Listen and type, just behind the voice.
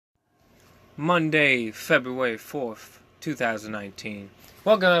Monday, February 4th, 2019.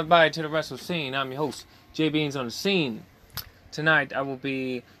 Welcome everybody to the Wrestle Scene. I'm your host, Jay Beans on the Scene. Tonight I will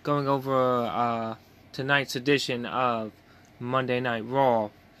be going over tonight's edition of Monday Night Raw.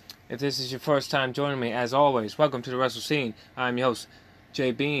 If this is your first time joining me, as always, welcome to the Wrestle Scene. I'm your host,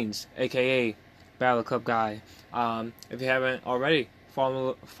 Jay Beans, aka Battle Club Guy. If you haven't already,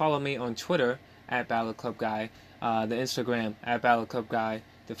 follow me on Twitter at Battle Club Guy, the Instagram at Battle Club Guy,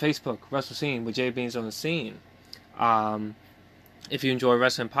 the Facebook Wrestle Scene with Jay Beans on the Scene. If you enjoy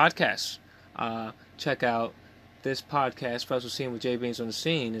wrestling podcasts, check out this podcast, Wrestle Scene with Jay Beans on the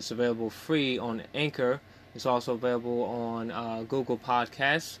Scene. It's available free on Anchor. It's also available on Google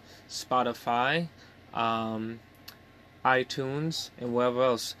Podcasts, Spotify, iTunes, and wherever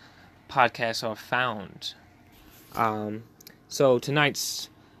else podcasts are found. So tonight's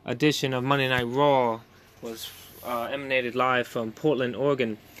edition of Monday Night Raw was emanated live from Portland,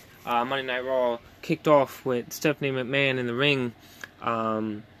 Oregon. Monday Night Raw kicked off with Stephanie McMahon in the ring.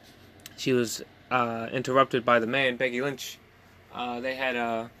 She was interrupted by the man, Becky Lynch. They had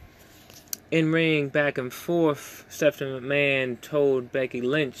a in-ring back and forth. Stephanie McMahon told Becky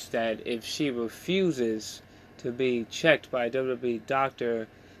Lynch that if she refuses to be checked by a WWE doctor,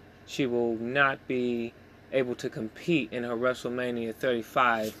 she will not be able to compete in her WrestleMania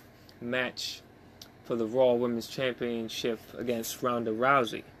 35 match for the Raw Women's Championship against Ronda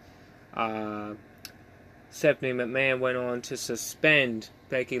Rousey. Stephanie McMahon went on to suspend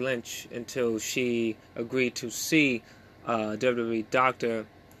Becky Lynch until she agreed to see a WWE doctor.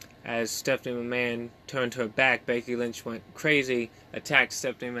 As Stephanie McMahon turned her back, Becky Lynch went crazy, attacked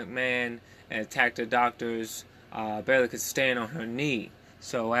Stephanie McMahon, and attacked the doctors, barely could stand on her knee.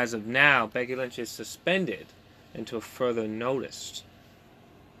 So as of now, Becky Lynch is suspended until further notice.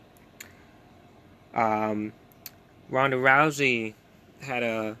 Ronda Rousey had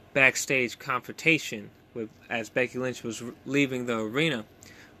a backstage confrontation as Becky Lynch was leaving the arena.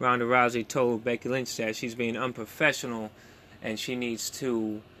 Ronda Rousey told Becky Lynch that she's being unprofessional and she needs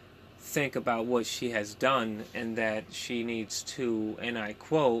to think about what she has done and that she needs to, and I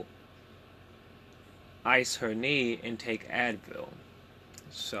quote, ice her knee and take Advil.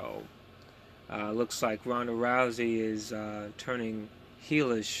 So, looks like Ronda Rousey is turning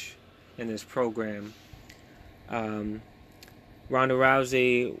heelish in this program. Ronda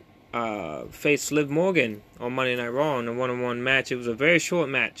Rousey faced Liv Morgan on Monday Night Raw in a one-on-one match. It was a very short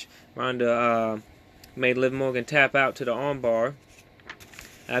match. Ronda made Liv Morgan tap out to the armbar.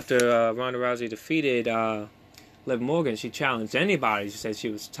 After Ronda Rousey defeated Liv Morgan, she challenged anybody. She said she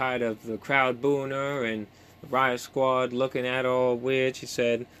was tired of the crowd booing her and the Riot Squad looking at her all weird. She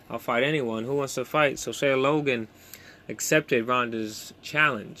said, I'll fight anyone. Who wants to fight? So Sarah Logan accepted Ronda's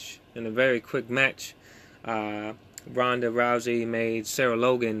challenge in a very quick match. Ronda Rousey made Sarah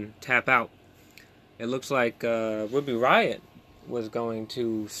Logan tap out. It looks like Ruby Riott was going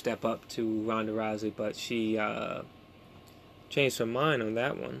to step up to Ronda Rousey, but she changed her mind on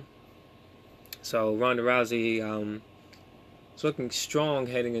that one. So Ronda Rousey is looking strong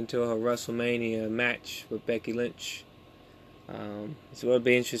heading into her WrestleMania match with Becky Lynch. So it'll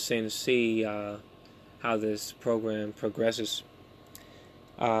be interesting to see how this program progresses.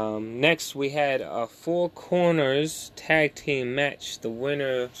 Next, we had a Four Corners tag team match. The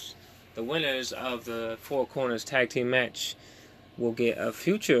winners of the Four Corners tag team match will get a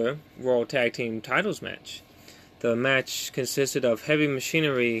future Raw tag team titles match. The match consisted of Heavy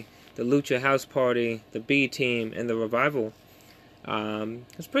Machinery, the Lucha House Party, the B Team, and the Revival.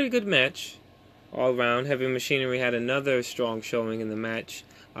 It's a pretty good match all around. Heavy Machinery had another strong showing in the match.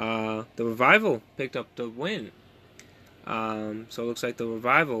 The Revival picked up the win. So it looks like the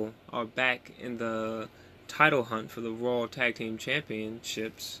Revival are back in the title hunt for the Raw Tag Team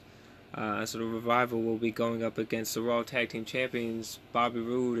Championships. So the Revival will be going up against the Raw Tag Team Champions, Bobby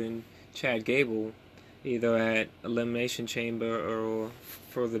Roode and Chad Gable, either at Elimination Chamber or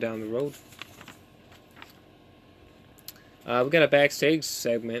further down the road. We got a backstage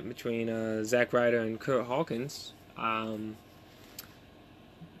segment between Zack Ryder and Kurt Hawkins.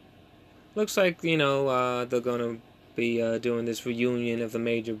 Looks like, they're going to be doing this reunion of the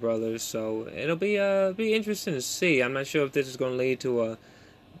Major Brothers, so it'll be interesting to see. I'm not sure if this is going to lead to a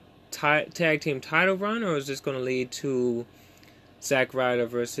tag team title run, or is this going to lead to Zack Ryder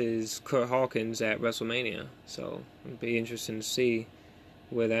versus Kurt Hawkins at WrestleMania. So it'll be interesting to see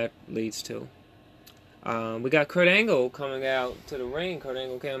where that leads to. We got Kurt Angle coming out to the ring. Kurt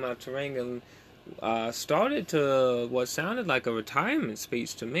Angle came out to the ring and started to what sounded like a retirement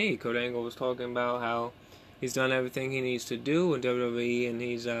speech to me. Kurt Angle was talking about how he's done everything he needs to do in WWE, and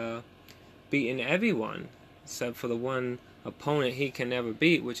he's beaten everyone except for the one opponent he can never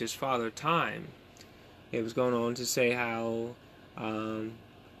beat, which is Father Time. It was going on to say how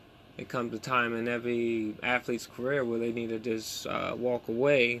it comes a time in every athlete's career where they need to just walk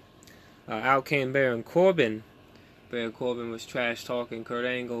away. Out came Baron Corbin. Baron Corbin was trash talking Kurt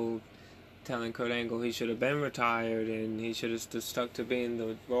Angle, telling Kurt Angle he should have been retired and he should have just stuck to being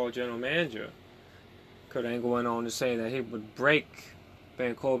the Raw General Manager. Kurt Angle went on to say that he would break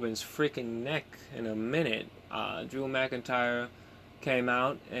Baron Corbin's freaking neck in a minute. Drew McIntyre came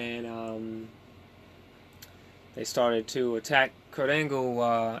out and they started to attack Kurt Angle.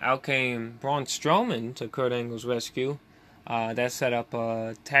 Out came Braun Strowman to Kurt Angle's rescue. That set up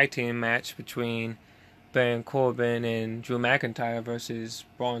a tag team match between Baron Corbin and Drew McIntyre versus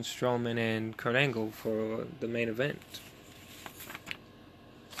Braun Strowman and Kurt Angle for the main event.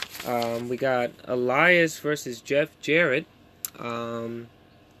 We got Elias versus Jeff Jarrett.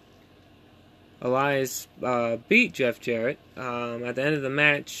 Elias beat Jeff Jarrett. At the end of the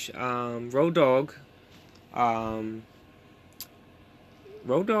match, Road Dogg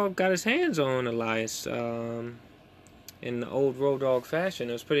got his hands on Elias in the old Road Dogg fashion.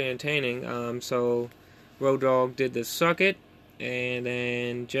 It was pretty entertaining. So Road Dogg did the suck it, and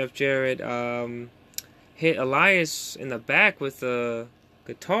then Jeff Jarrett hit Elias in the back with the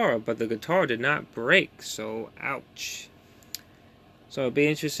guitar, but the guitar did not break, so ouch. So it'll be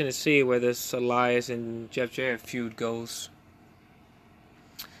interesting to see where this Elias and Jeff Jarrett feud goes.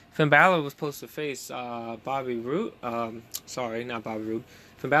 Finn Balor was supposed to face Bobby Roode. Sorry, not Bobby Roode.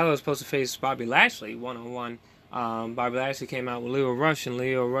 Finn Balor was supposed to face Bobby Lashley one-on-one. Bobby Lashley came out with Leo Rush, and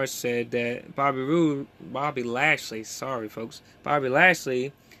Leo Rush said that Bobby Lashley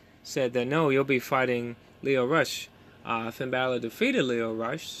said that no, you'll be fighting Leo Rush. Finn Balor defeated Leo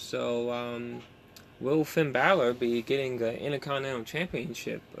Rush, so will Finn Balor be getting the Intercontinental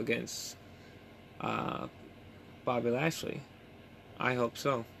Championship against Bobby Lashley? I hope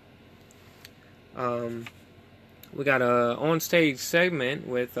so. We got a on-stage segment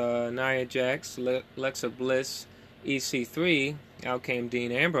with Nia Jax, Alexa Bliss, EC3. Out came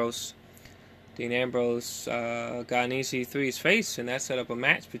Dean Ambrose. Dean Ambrose got in EC3's face, and that set up a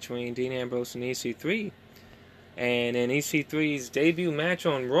match between Dean Ambrose and EC3. And in EC3's debut match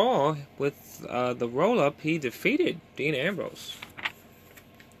on Raw with the roll-up, he defeated Dean Ambrose.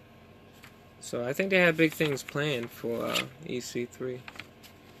 So I think they have big things planned for EC3.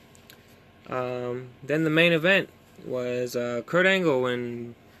 Then the main event was Kurt Angle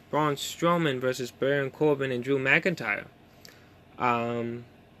and Braun Strowman versus Baron Corbin and Drew McIntyre. I'm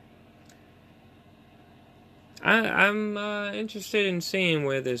interested in seeing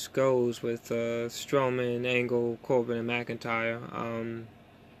where this goes with Strowman, Angle, Corbin, and McIntyre.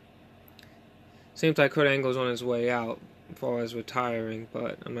 Seems like Kurt Angle's on his way out as far as retiring,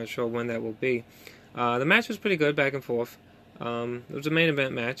 but I'm not sure when that will be. The match was pretty good, back and forth. It was a main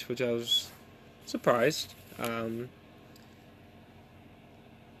event match, which I was surprised.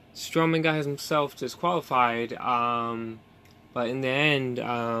 Strowman got himself disqualified, but in the end,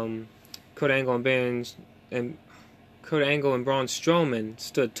 Kurt Angle and Braun Strowman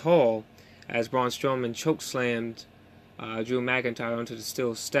stood tall as Braun Strowman chokeslammed Drew McIntyre onto the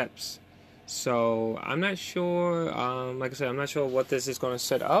steel steps. So I'm not sure. Like I said, I'm not sure what this is going to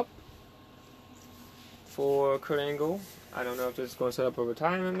set up for Kurt Angle. I don't know if this is going to set up a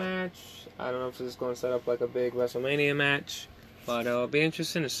retirement match. I don't know if this is going to set up like a big WrestleMania match. But it'll be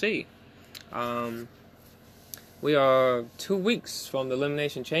interesting to see. We are 2 weeks from the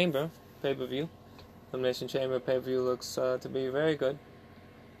Elimination Chamber pay-per-view. Elimination Chamber pay-per-view looks to be very good.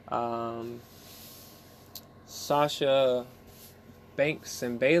 Sasha Banks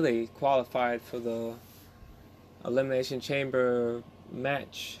and Bayley qualified for the Elimination Chamber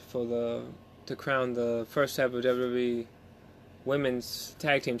match to crown the first ever WWE Women's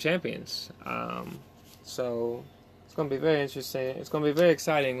Tag Team Champions. So it's going to be very interesting. It's going to be a very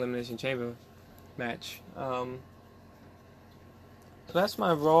exciting Elimination Chamber match. So that's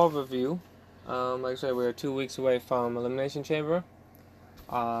my Raw review. Like I said, we're 2 weeks away from Elimination Chamber.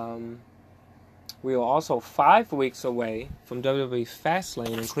 We are also 5 weeks away from WWE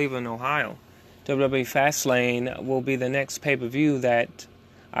Fastlane in Cleveland, Ohio. WWE Fastlane will be the next pay-per-view that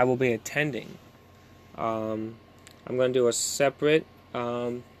I will be attending. I'm going to do a separate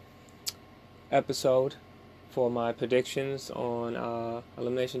episode for my predictions on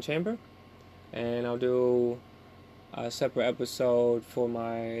Elimination Chamber. And I'll do a separate episode for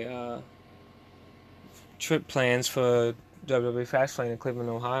my trip plans for WWE Fastlane in Cleveland,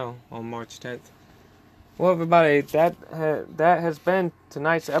 Ohio on March 10th. Well, everybody, that has been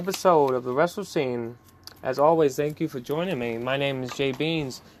tonight's episode of the Wrestle Scene. As always, thank you for joining me. My name is Jay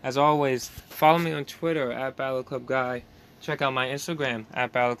Beans. As always, follow me on Twitter at Battle Club Guy. Check out my Instagram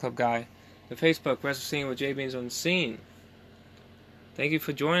at Battle Club Guy, the Facebook Wrestle Scene with J Beans on the Scene. Thank you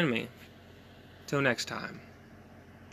for joining me. Till next time.